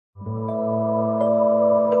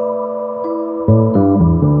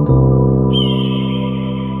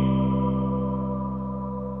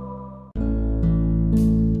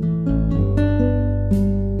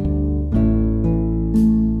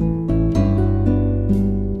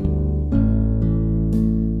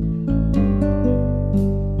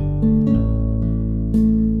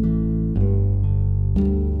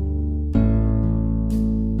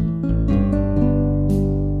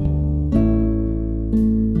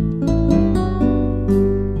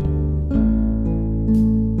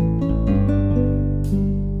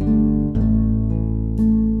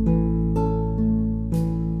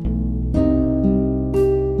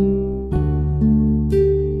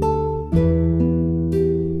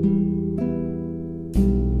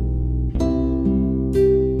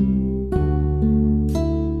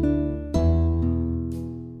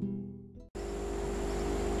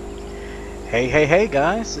Hey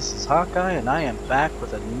guys, this is Hawkeye and I am back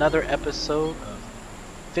with another episode of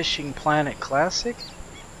Fishing Planet Classic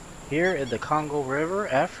here in the Congo River,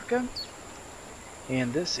 Africa.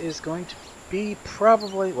 And this is going to be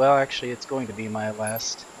probably, well actually it's going to be my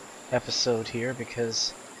last episode here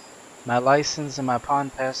because my license and my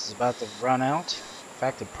pond pass is about to run out. In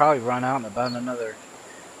fact, it'll probably run out in about another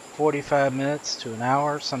 45 minutes to an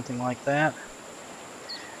hour, something like that.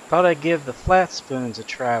 Thought I'd give the flat spoons a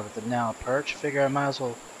try with the Nile Perch. Figure I might as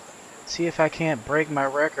well see if I can't break my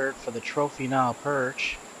record for the trophy Nile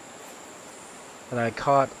Perch that I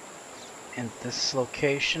caught in this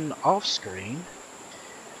location off screen.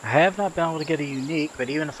 I have not been able to get a unique, but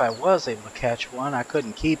even if I was able to catch one, I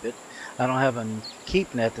couldn't keep it. I don't have a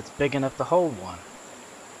keep net that's big enough to hold one.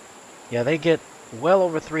 Yeah, they get well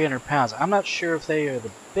over 300 pounds. I'm not sure if they are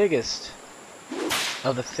the biggest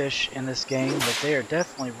of the fish in this game, but they are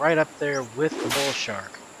definitely right up there with the bull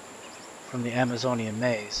shark from the Amazonian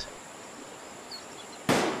maze.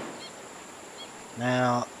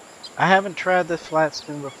 Now, I haven't tried this flat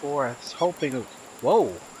spoon before. I was hoping,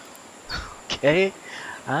 whoa, okay,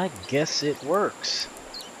 I guess it works.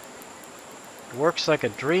 It works like a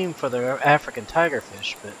dream for the African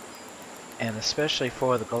tigerfish, and especially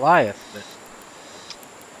for the Goliath, but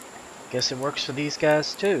I guess it works for these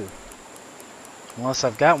guys too. Unless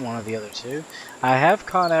I've got one of the other two. I have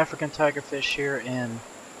caught African tigerfish here in...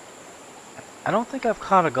 I don't think I've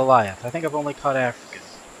caught a Goliath. I think I've only caught African.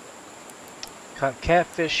 Caught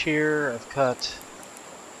catfish here. I've caught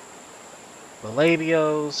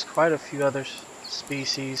labios, quite a few other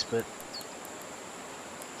species, but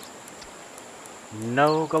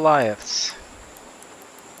no Goliaths.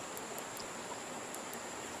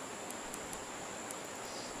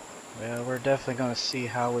 Well, we're definitely going to see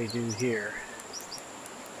how we do here.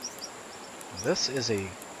 This is a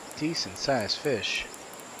decent sized fish.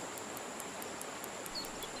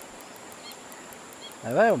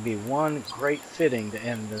 Now that would be one great fitting to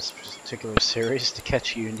end this particular series, to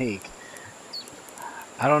catch a unique.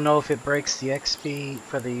 I don't know if it breaks the XP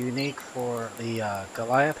for the unique for the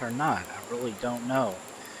Goliath or not. I really don't know.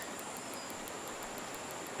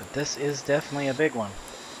 But this is definitely a big one.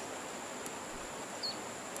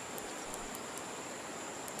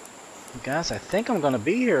 Guys, I think I'm going to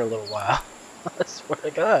be here a little while. I swear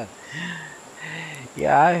to God.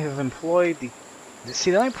 Yeah, I have employed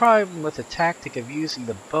the only problem with the tactic of using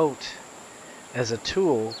the boat as a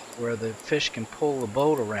tool where the fish can pull the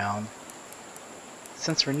boat around,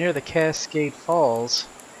 since we're near the Cascade Falls,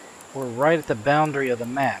 we're right at the boundary of the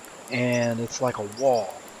map and it's like a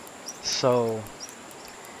wall. So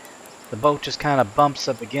the boat just kind of bumps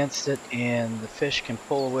up against it and the fish can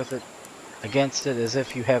pull with it against it as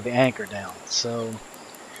if you have the anchor down. So,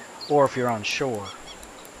 or if you're on shore.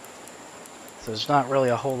 So there's not really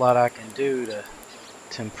a whole lot I can do to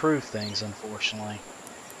improve things, unfortunately.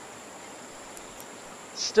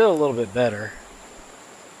 Still a little bit better.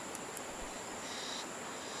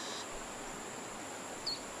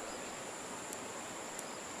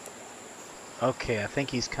 Okay, I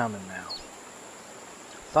think he's coming now.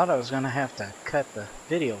 Thought I was going to have to cut the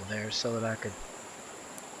video there so that I could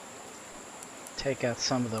take out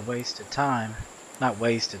some of the wasted time. Not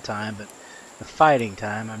wasted time, but the fighting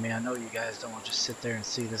time. I mean, I know you guys don't want to just sit there and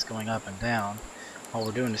see this going up and down. All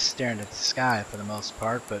we're doing is staring at the sky for the most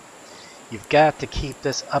part, but you've got to keep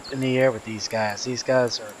this up in the air with these guys. These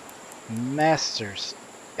guys are masters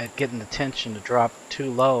at getting the tension to drop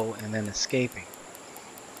too low and then escaping.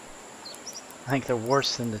 I think they're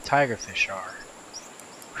worse than the tigerfish are.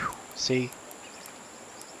 Whew. See?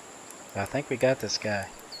 I think we got this guy.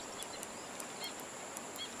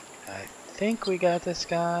 I think we got this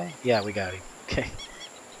guy. Yeah, we got him. Okay.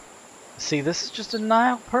 See, this is just a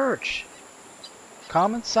Nile Perch.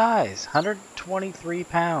 Common size. 123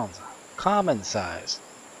 pounds. Common size.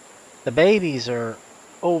 The babies are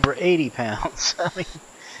over 80 pounds. I mean,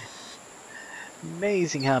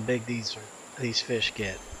 amazing how big these fish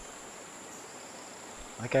get.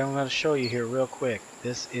 Like I'm going to show you here real quick.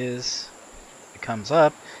 This is, it comes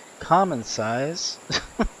up, common size.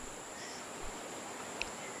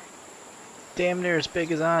 Damn near as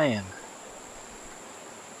big as I am.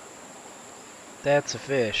 That's a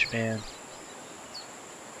fish, man.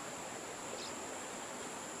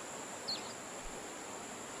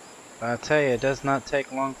 But I tell you, it does not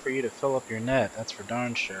take long for you to fill up your net. That's for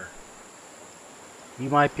darn sure. You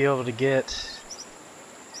might be able to get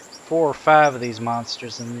 4 or 5 of these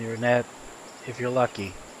monsters in your net if you're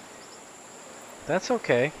lucky. That's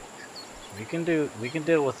okay. We can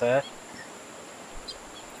deal with that.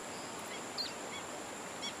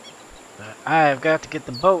 But I've got to get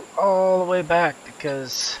the boat all the way back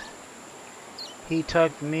because he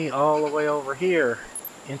tugged me all the way over here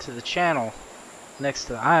into the channel next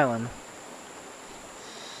to the island.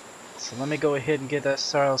 So let me go ahead and get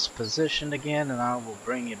ourselves positioned again, and I will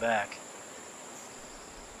bring you back.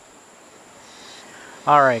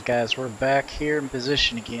 Alright guys, we're back here in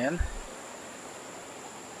position again.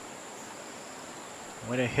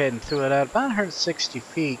 Went ahead and threw it out about 160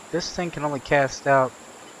 feet. This thing can only cast out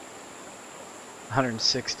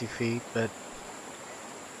 160 feet, but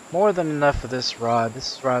more than enough for this rod.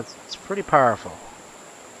 This rod, it's pretty powerful.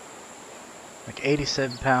 Like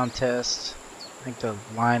 87-pound test. I think the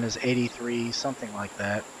line is 83, something like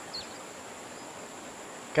that.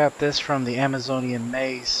 Got this from the Amazonian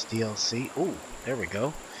Maze DLC. Ooh, there we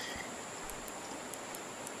go.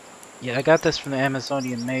 Yeah, I got this from the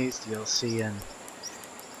Amazonian Maze DLC, and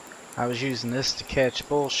I was using this to catch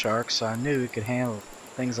bull sharks, so I knew it could handle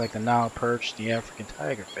things like the Nile Perch, the African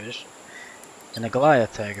tigerfish, and the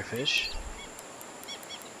Goliath tigerfish.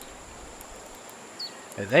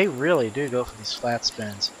 They really do go for these flat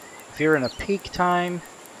spins. If you're in a peak time,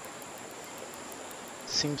 it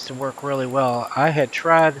seems to work really well. I had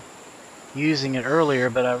tried using it earlier,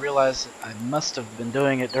 but I realized I must have been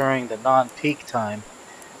doing it during the non-peak time.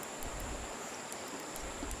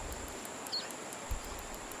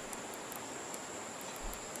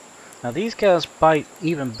 Now these guys bite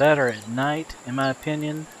even better at night, in my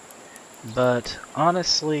opinion, but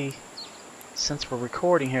honestly, since we're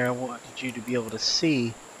recording here, I wanted you to be able to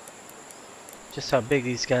see just how big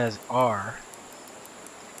these guys are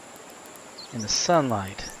in the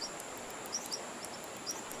sunlight.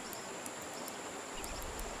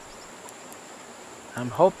 I'm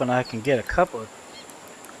hoping I can get a couple of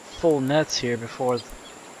full nets here before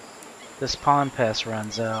this pond pass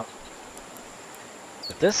runs out.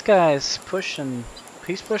 But this guy's pushing,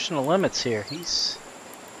 he's pushing the limits here. He's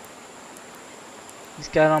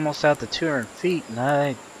got almost out to 200 feet, and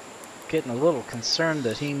I'm getting a little concerned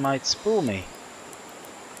that he might spool me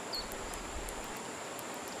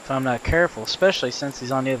if I'm not careful, especially since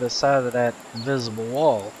he's on the other side of that invisible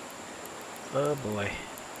wall. Oh boy.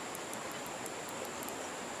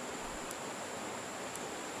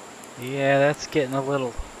 Yeah, that's getting a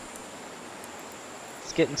little,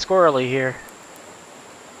 it's getting squirrely here.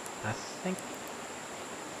 I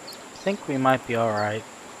think we might be alright.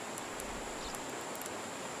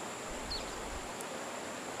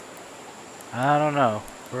 I don't know.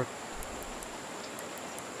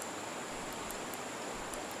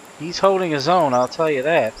 He's holding his own, I'll tell you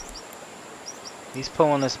that. He's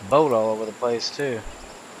pulling this boat all over the place too.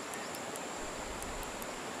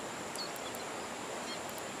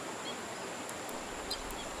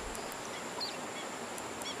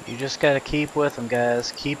 You just gotta keep with them,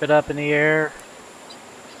 guys. Keep it up in the air.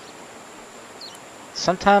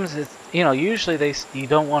 Sometimes it's, you know, usually you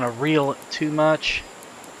don't want to reel it too much,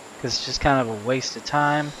 because it's just kind of a waste of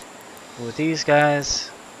time. But with these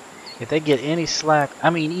guys, if they get any slack, I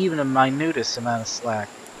mean even a minutest amount of slack,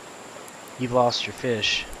 you've lost your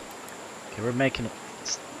fish. Okay, we're making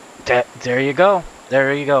it. There you go.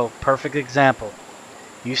 There you go. Perfect example.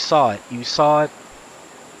 You saw it. You saw it.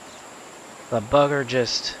 The bugger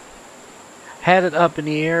just had it up in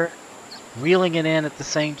the air, reeling it in at the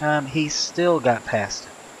same time. He still got past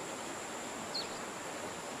it.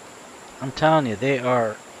 I'm telling you, they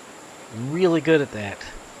are really good at that.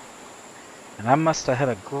 And I must have had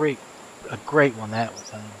a great one that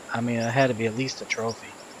time. I mean, it had to be at least a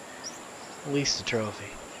trophy. At least a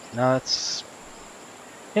trophy. Now it's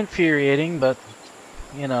infuriating, but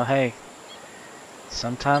you know, hey,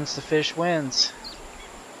 sometimes the fish wins.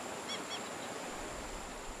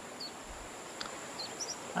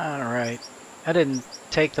 Alright, I didn't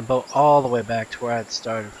take the boat all the way back to where I had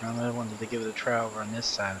started from. I wanted to give it a try over on this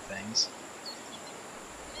side of things.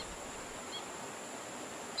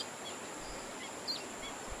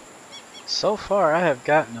 So far I have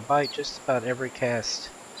gotten a bite just about every cast,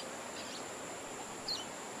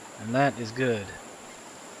 and that is good.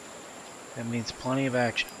 That means plenty of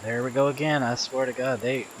action. There we go again. I swear to God,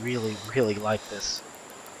 they really like this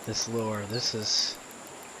lure. This is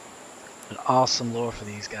an awesome lure for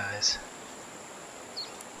these guys.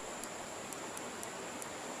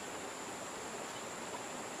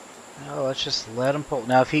 Now let's just let him pull.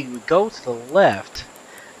 Now if he would go to the left,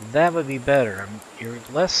 that would be better. You're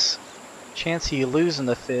less chance of you losing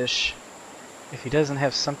the fish if he doesn't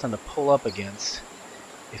have something to pull up against.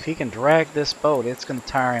 If he can drag this boat, it's going to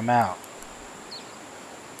tire him out.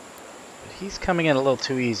 But he's coming in a little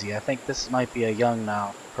too easy. I think this might be a young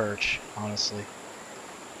Nile Perch, honestly.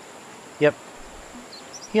 Yep.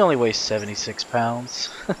 He only weighs 76 pounds.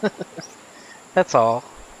 That's all.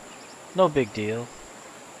 No big deal.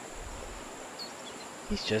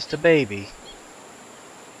 He's just a baby.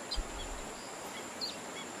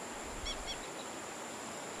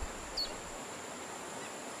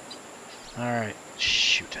 Alright.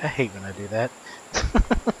 Shoot, I hate when I do that.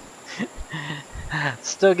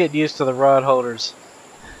 Still getting used to the rod holders.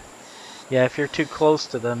 Yeah, if you're too close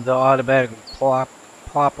to them, they'll automatically plop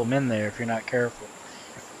them in there if you're not careful.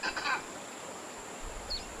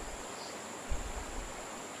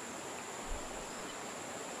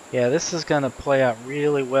 Yeah, this is going to play out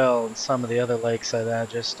really well in some of the other lakes that I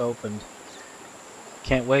just opened.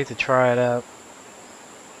 Can't wait to try it out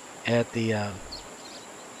at the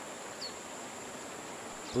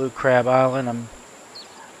Blue Crab Island,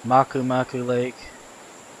 Maku Lake.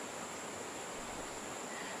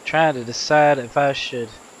 Trying to decide if I should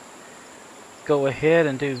go ahead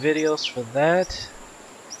and do videos for that,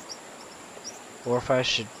 or if I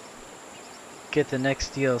should get the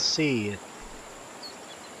next DLC.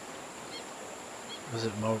 Was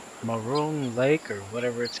it Maroon Lake or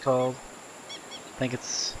whatever it's called? I think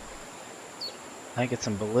it's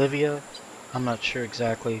in Bolivia. I'm not sure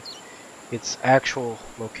exactly its actual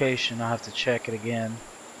location. I'll have to check it again.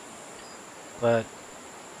 But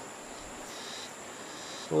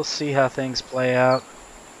we'll see how things play out.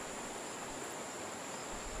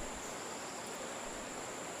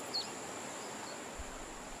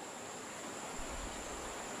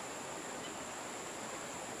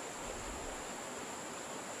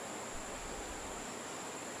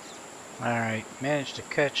 Alright, managed to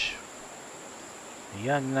catch a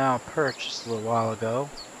young Nile Perch just a little while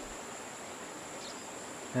ago.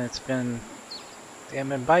 And it's been, I've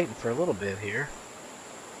been biting for a little bit here.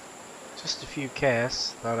 Just a few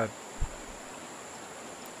casts. Thought I'd,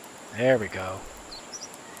 there we go.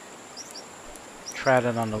 Tried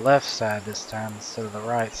it on the left side this time instead of the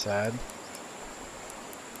right side.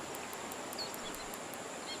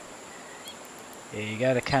 Yeah, you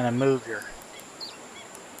gotta kind of move your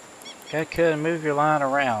line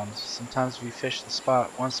around. Sometimes if you fish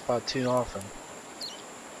one spot too often,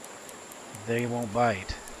 they won't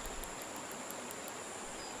bite.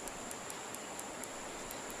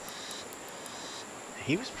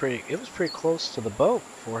 It was pretty close to the boat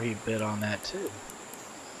before he bit on that too.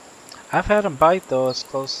 I've had him bite though as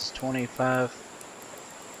close as 25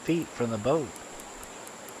 feet from the boat.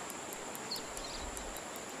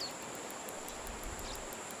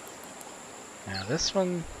 Now this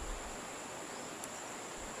one,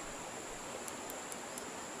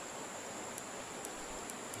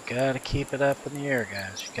 you gotta keep it up in the air,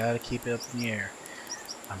 guys. You gotta keep it up in the air.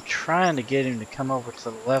 I'm trying to get him to come over to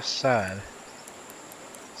the left side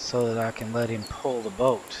so that I can let him pull the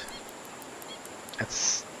boat.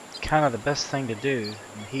 That's kind of the best thing to do.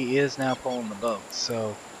 And he is now pulling the boat,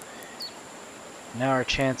 so now our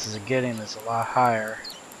chances of getting him is a lot higher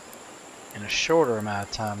in a shorter amount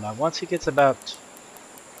of time. Now once he gets about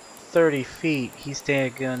 30 feet, he's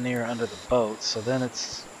standing near under the boat, so then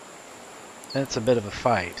it's a bit of a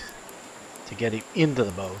fight to get him into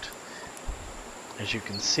the boat, as you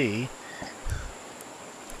can see.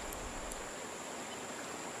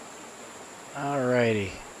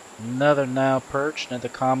 Alrighty, another Nile Perch, another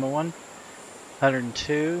common one,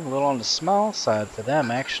 102, a little on the small side for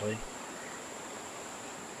them actually.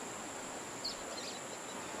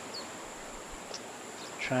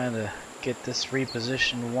 Trying to get this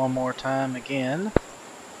repositioned one more time again.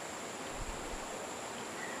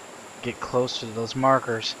 Get closer to those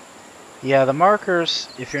markers. Yeah, the markers,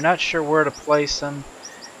 if you're not sure where to place them,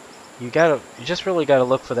 you just really gotta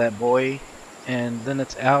look for that buoy, and then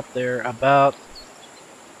it's out there about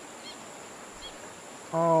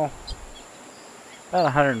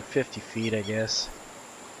 150 feet, I guess,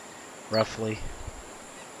 roughly.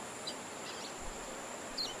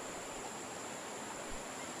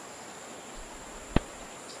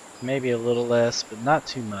 Maybe a little less, but not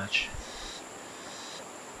too much.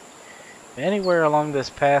 Anywhere along this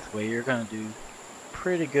pathway, you're going to do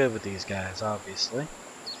pretty good with these guys, obviously.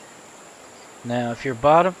 Now, if you're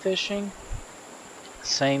bottom fishing,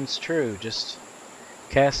 same's true. Just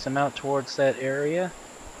cast them out towards that area.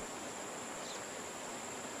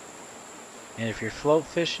 And if you're float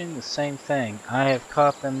fishing, the same thing. I have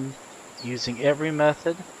caught them using every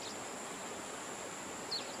method.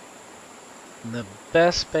 The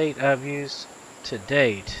best bait I've used to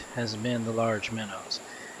date has been the large minnows.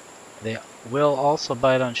 They will also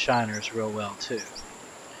bite on shiners real well too,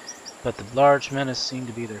 but the large minnows seem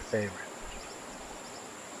to be their favorite.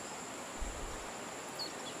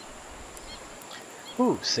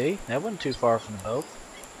 Ooh, see? That wasn't too far from the boat.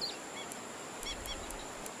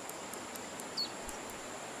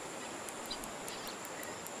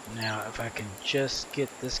 Now, if I can just get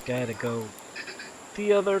this guy to go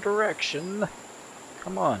the other direction.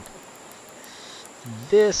 Come on.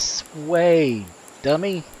 This way,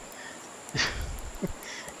 dummy.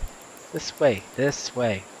 This way, this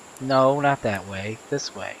way. No, not that way.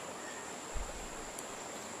 This way.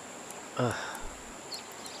 Ugh.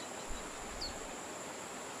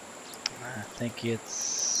 I think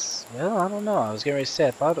it's... well, I don't know. I was getting ready to say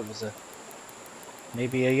I thought it was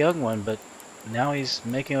maybe a young one, but now he's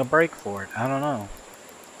making a break for it. I don't know.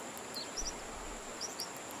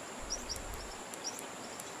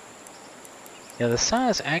 Yeah, the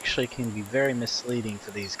size actually can be very misleading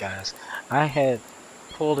for these guys. I had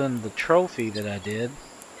pulled in the trophy that I did,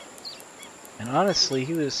 and honestly,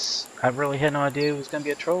 I really had no idea it was going to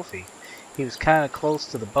be a trophy. He was kind of close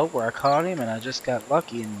to the boat where I caught him, and I just got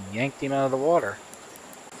lucky and yanked him out of the water.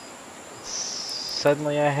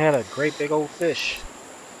 Suddenly I had a great big old fish.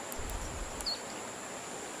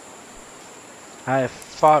 I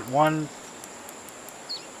fought one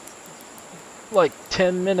like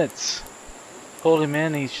 10 minutes. Pulled him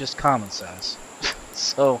in, he's just common size.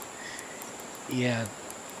 So, yeah.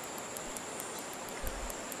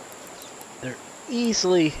 They're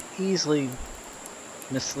easily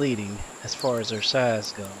misleading as far as their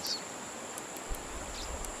size goes.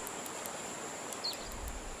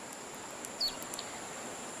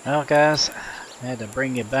 Well, guys, I had to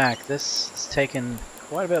bring you back. This is taking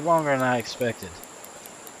quite a bit longer than I expected.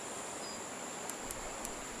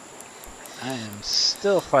 I am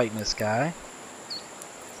still fighting this guy.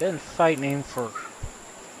 Been fighting him for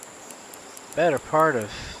the better part of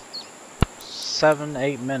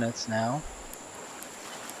 7-8 minutes now.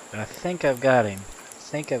 But I think I've got him.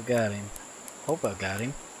 Hope I've got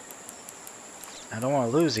him. I don't want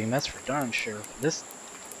to lose him, that's for darn sure.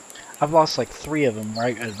 I've lost like 3 of them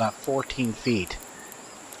right at about 14 feet.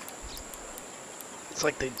 It's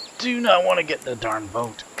like they do not want to get in the darn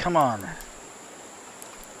boat. Come on.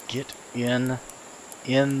 Get in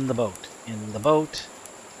the boat. In the boat.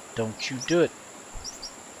 Don't you do it.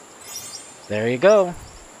 There you go.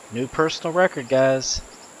 New personal record, guys.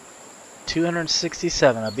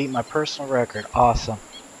 267. I beat my personal record. Awesome.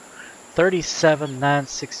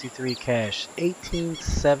 37,963 cash.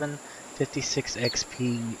 18,756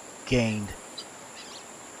 XP gained.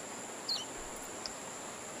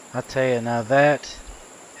 I tell you, now that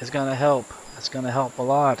is going to help. That's going to help a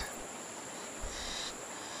lot.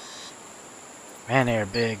 Man, they're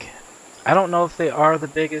big. I don't know if they are the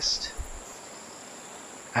biggest.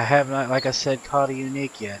 I have not, like I said, caught a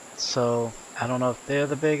unique yet. So, I don't know if they're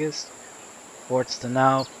the biggest. Or it's the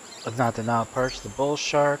Nile, not the Nile Perch, the bull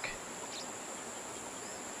shark.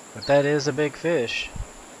 But that is a big fish.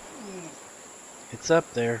 It's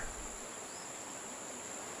up there.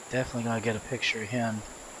 Definitely gonna get a picture of him.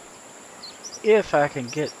 If I can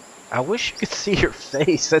get... I wish you could see your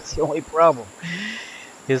face. That's the only problem.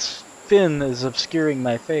 His fin is obscuring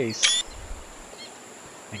my face.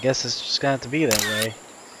 I guess it's just gonna have to be that way.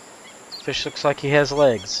 Fish looks like he has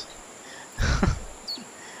legs.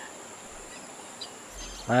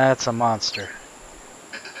 That's a monster.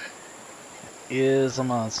 Is a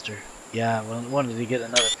monster. Yeah, I wanted to get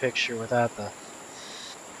another picture without that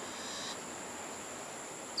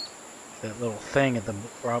little thing at the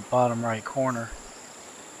bottom right corner.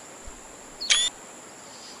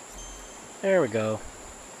 There we go.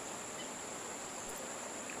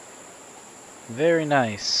 Very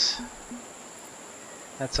nice.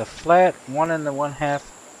 That's a flat 1 1/2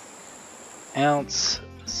 ounce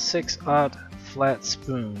 6/0 flat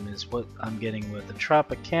spoon is what I'm getting with the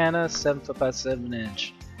Tropicana 7 foot by 7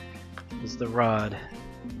 inch is the rod.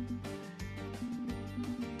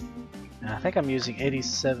 And I think I'm using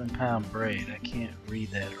 87-pound braid. I can't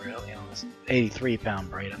read that really on this. 83-pound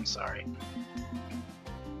braid, I'm sorry.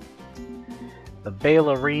 The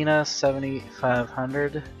Ballerina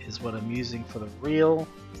 7500 is what I'm using for the reel.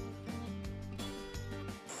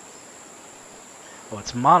 Oh,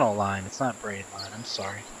 it's monoline, it's not braid line, I'm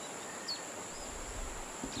sorry.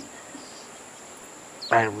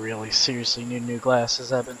 I really seriously need new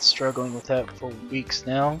glasses. I've been struggling with that for weeks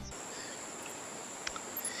now.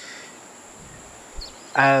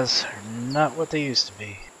 Eyes are not what they used to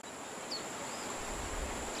be.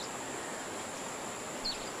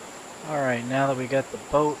 Alright, now that we got the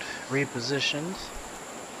boat repositioned,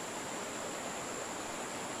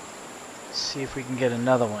 let's see if we can get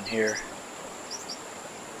another one here.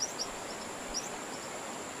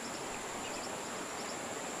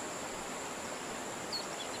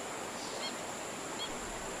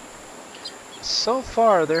 So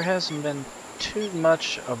far, there hasn't been too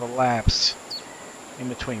much of a lapse in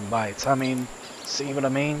between bites. I mean, see what I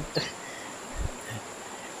mean?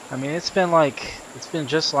 I mean, it's been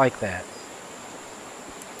just like that.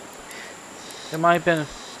 There might have been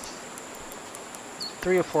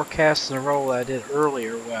 3 or 4 casts in a row I did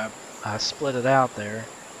earlier where I split it out there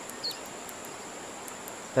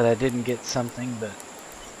that I didn't get something, but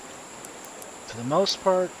for the most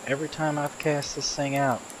part, every time I've cast this thing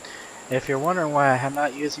out. If you're wondering why I'm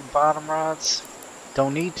not using bottom rods,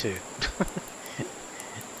 don't need to.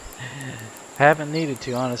 Haven't needed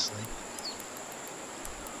to, honestly.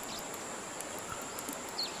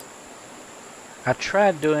 I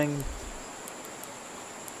tried doing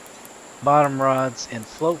bottom rods and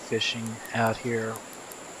float fishing out here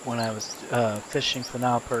when I was fishing for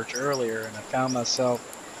Nile Perch earlier, and I found myself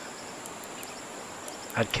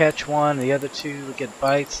I'd catch one, the other 2 would get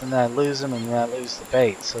bites, and then I'd lose them, and then I'd lose the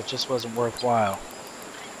bait, so it just wasn't worthwhile.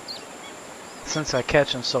 Since I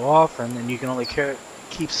catch them so often, and you can only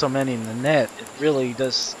keep so many in the net, it really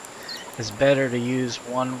is better to use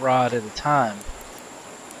 1 rod at a time.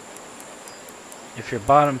 If you're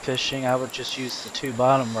bottom fishing, I would just use the 2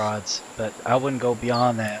 bottom rods, but I wouldn't go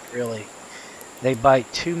beyond that, really. They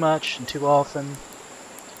bite too much and too often,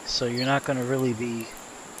 so you're not going to really be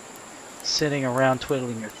sitting around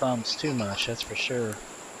twiddling your thumbs too much, that's for sure.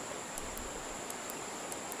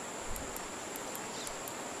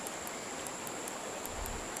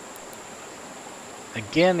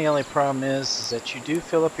 Again, the only problem is that you do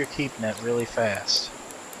fill up your keep net really fast.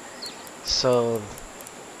 So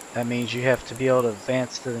that means you have to be able to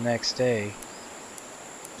advance to the next day.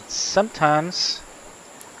 Sometimes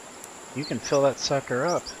you can fill that sucker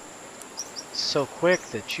up so quick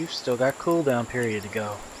that you've still got cooldown period to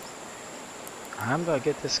go. I'm gonna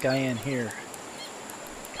get this guy in here.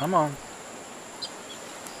 Come on.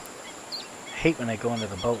 I hate when they go into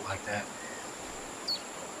the boat like that.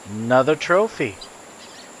 Another trophy.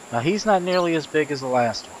 Now he's not nearly as big as the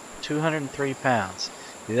last one. 203 pounds.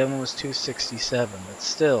 The other one was 267, but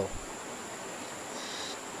still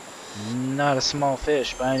not a small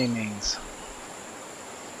fish by any means.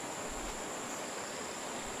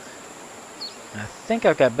 I think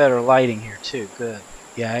I've got better lighting here too. Good.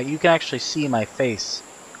 Yeah, you can actually see my face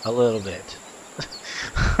a little bit.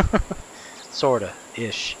 Sorta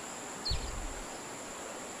ish.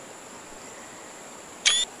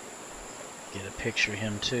 Get a picture of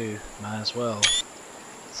him too. Might as well.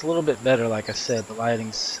 It's a little bit better, like I said. The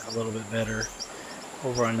lighting's a little bit better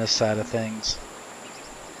over on this side of things.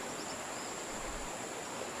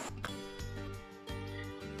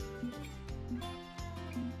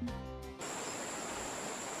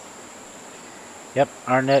 Yep,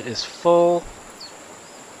 our net is full.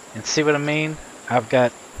 And see what I mean? I've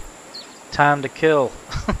got time to kill.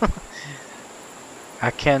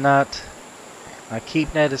 I cannot. My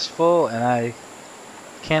keep net is full and I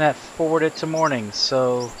cannot forward it to morning.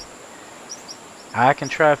 So I can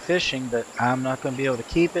try fishing, but I'm not going to be able to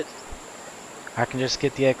keep it. I can just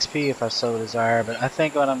get the XP if I so desire. But I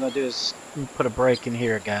think what I'm going to do is put a break in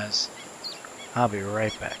here, guys. I'll be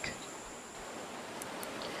right back.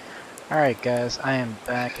 Alright guys, I am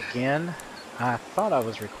back again. I thought I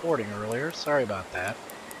was recording earlier, sorry about that.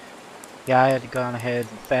 Yeah, I had gone ahead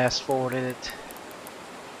and fast forwarded it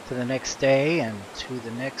to the next day and to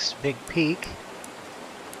the next big peak.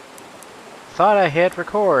 Thought I hit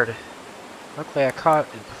record. Luckily I caught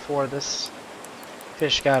it before this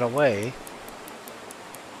fish got away.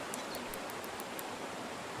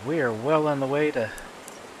 We are well on the way to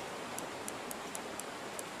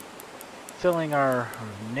filling our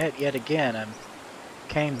net yet again. I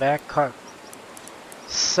came back, caught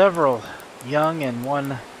several young and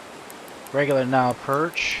 1 regular Nile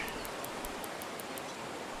Perch.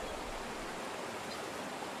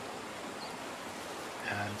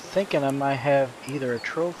 I'm thinking I might have either a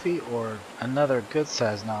trophy or another good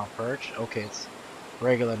sized Nile Perch. Okay, it's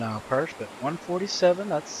regular Nile Perch, but 147,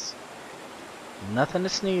 that's nothing to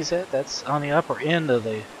sneeze at. That's on the upper end of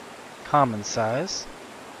the common size.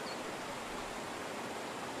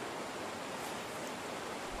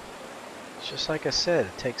 Just like I said,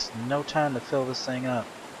 it takes no time to fill this thing up.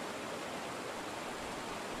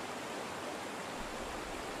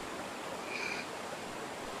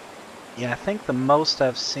 Yeah, I think the most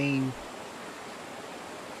I've seen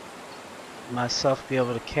myself be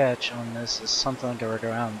able to catch on this is something like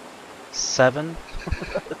around 7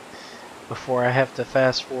 before I have to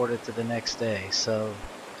fast forward it to the next day. So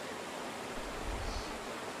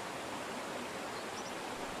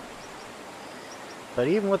but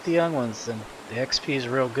even with the young ones, then the XP is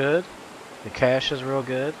real good. The cash is real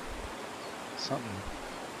good. Something.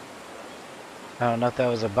 I don't know if that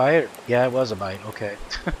was a bite. Yeah, it was a bite. Okay.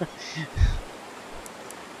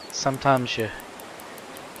 Sometimes you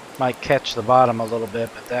might catch the bottom a little bit,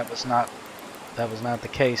 but that was not the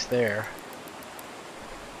case there.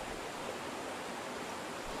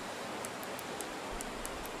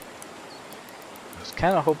 was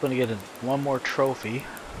kind of hoping to get one more trophy,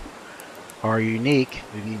 or unique,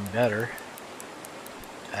 would be even better.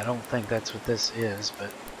 I don't think that's what this is, but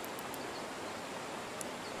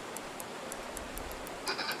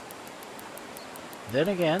then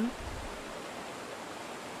again,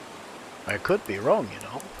 I could be wrong, you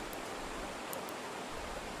know.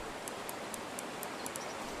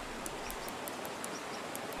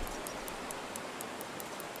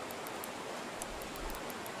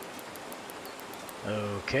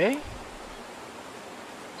 Okay.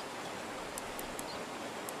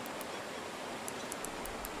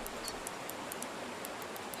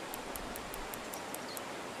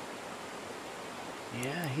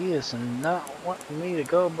 Yeah, he is not wanting me to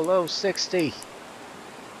go below 60. I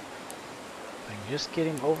can just get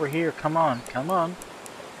him over here. Come on, come on.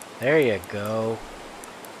 There you go.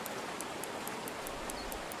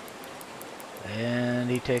 And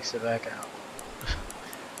he takes it back out.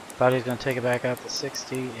 Thought he was going to take it back out to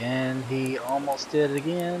 60, and he almost did it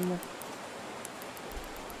again.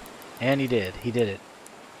 And he did. He did it.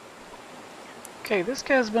 Okay, this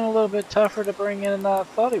guy's been a little bit tougher to bring in than I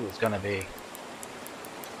thought he was going to be.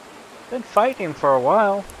 Been fighting for a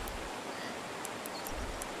while.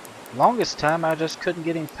 Longest time I just couldn't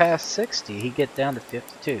get him past 60. He'd get down to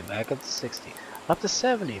 52, back up to 60, up to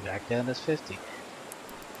 70, back down to 50.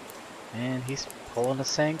 And he's pulling the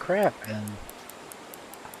same crap, and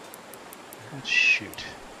shoot.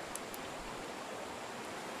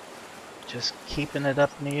 Just keeping it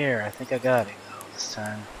up in the air. I think I got him though this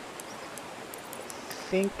time. I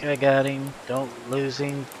think I got him. Don't lose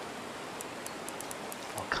him.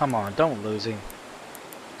 Oh, come on, don't lose him.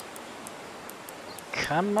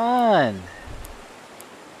 Come on.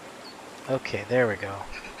 Okay, there we go.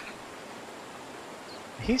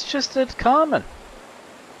 He's just a common.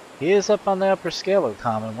 He is up on the upper scale of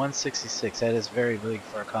common, 166. That is very big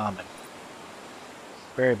for a common.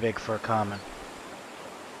 Very big for a common.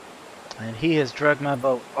 And he has dragged my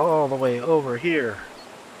boat all the way over here.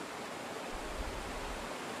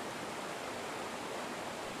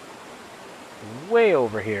 Way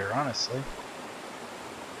over here, honestly.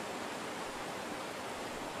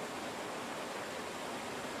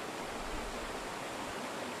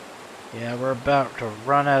 Yeah, we're about to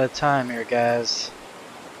run out of time here, guys.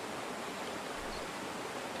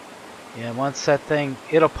 Yeah, once that thing,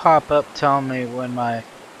 it'll pop up telling me when my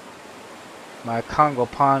Congo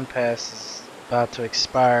pond pass is about to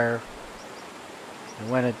expire.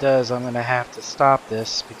 And when it does, I'm going to have to stop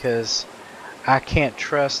this because I can't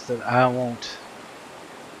trust that I won't,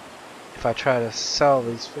 if I try to sell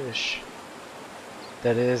these fish,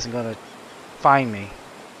 that it isn't going to find me.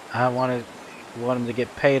 I want them to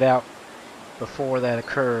get paid out before that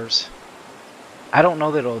occurs. I don't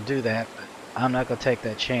know that it'll do that, but I'm not going to take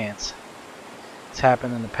that chance. It's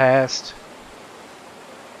happened in the past.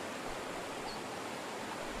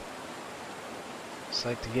 Just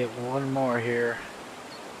like to get one more here.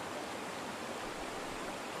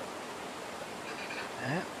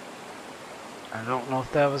 I don't know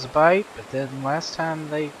if that was a bite, but then last time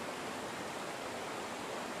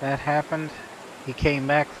that happened, he came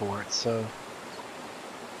back for it, so.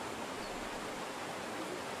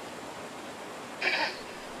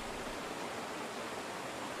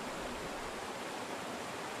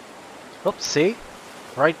 Oops, see?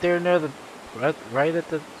 Right there near the, right at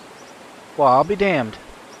the, well, I'll be damned.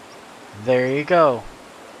 There you go.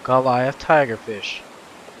 Goliath tigerfish.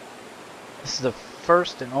 This is the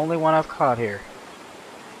first and only one I've caught here.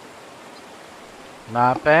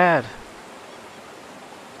 Not bad.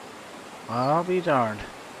 I'll be darned.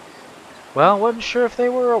 Well, wasn't sure if they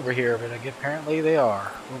were over here, but apparently they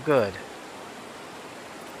are. Well, good.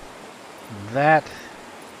 That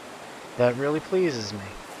really pleases me.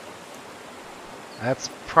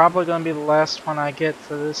 That's probably going to be the last one I get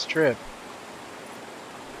for this trip.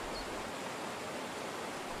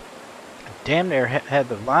 Damn near had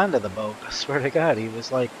the line to the boat. I swear to God, he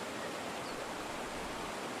was like...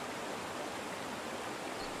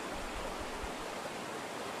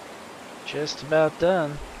 just about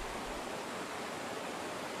done.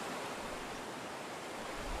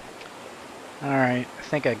 Alright, I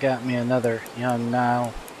think I got me another young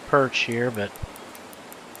Nile Perch here, but...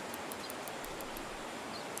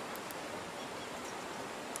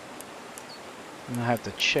 I'm gonna have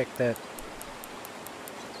to check that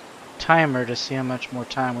timer to see how much more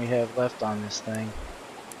time we have left on this thing.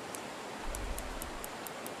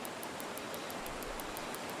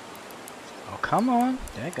 Oh, come on.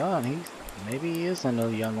 Daggone, maybe he is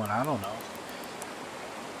another young one, I don't know.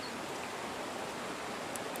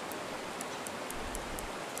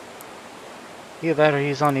 Either that or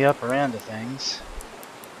he's on the upper end of things.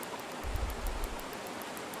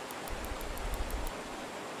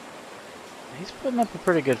 he's putting up a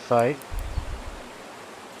pretty good fight.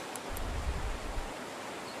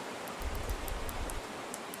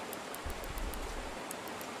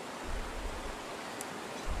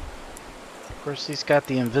 Of course, he's got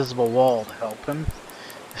the invisible wall to help him.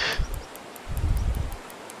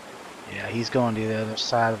 Yeah, he's going to the other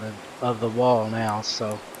side of the wall now,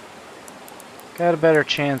 so got a better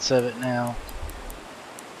chance of it now.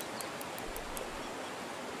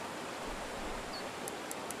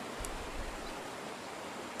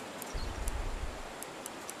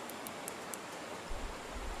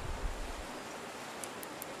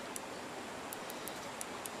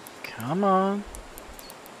 Come on.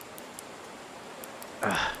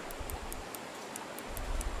 Ugh.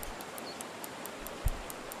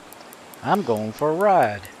 I'm going for a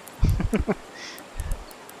ride.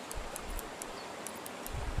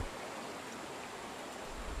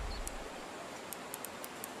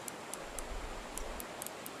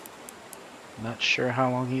 Not sure how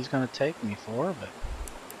long he's going to take me for, but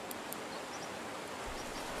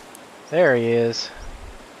there he is.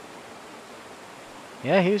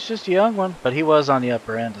 Yeah, he was just a young one, but he was on the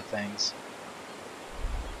upper end of things.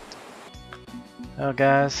 Oh,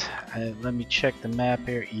 guys, let me check the map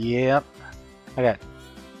here. Yep, I got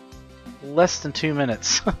less than 2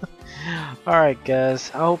 minutes. Alright, guys,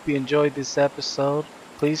 I hope you enjoyed this episode.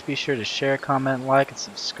 Please be sure to share, comment, like, and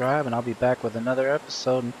subscribe, and I'll be back with another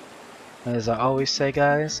episode. And as I always say,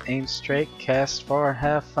 guys, aim straight, cast far, and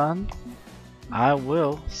have fun. I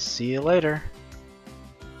will see you later.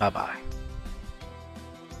 Bye-bye.